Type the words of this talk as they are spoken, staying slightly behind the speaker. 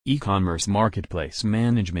E-commerce marketplace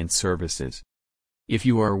management services. If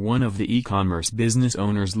you are one of the e-commerce business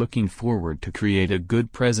owners looking forward to create a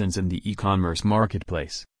good presence in the e-commerce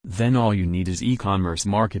marketplace, then all you need is e-commerce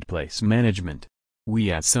marketplace management.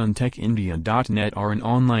 We at suntechindia.net are an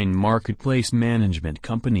online marketplace management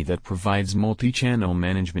company that provides multi-channel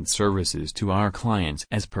management services to our clients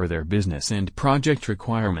as per their business and project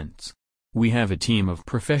requirements. We have a team of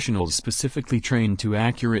professionals specifically trained to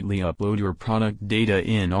accurately upload your product data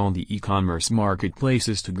in all the e-commerce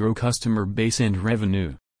marketplaces to grow customer base and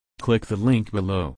revenue. Click the link below.